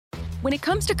When it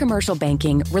comes to commercial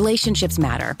banking, relationships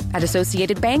matter. At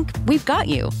Associated Bank, we've got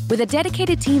you. With a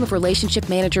dedicated team of relationship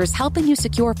managers helping you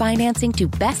secure financing to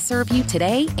best serve you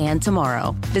today and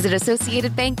tomorrow. Visit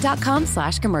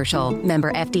AssociatedBank.com/commercial.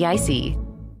 Member FDIC.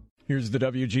 Here's the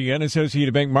WGN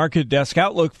Associated Bank Market Desk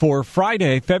Outlook for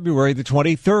Friday, February the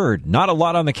 23rd. Not a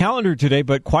lot on the calendar today,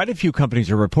 but quite a few companies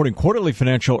are reporting quarterly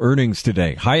financial earnings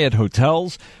today. Hyatt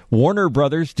Hotels, Warner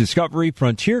Brothers, Discovery,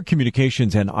 Frontier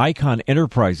Communications, and Icon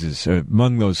Enterprises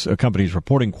among those companies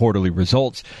reporting quarterly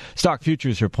results. Stock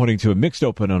futures are pointing to a mixed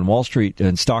open on Wall Street,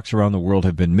 and stocks around the world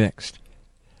have been mixed.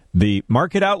 The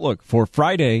market outlook for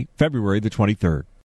Friday, February the 23rd.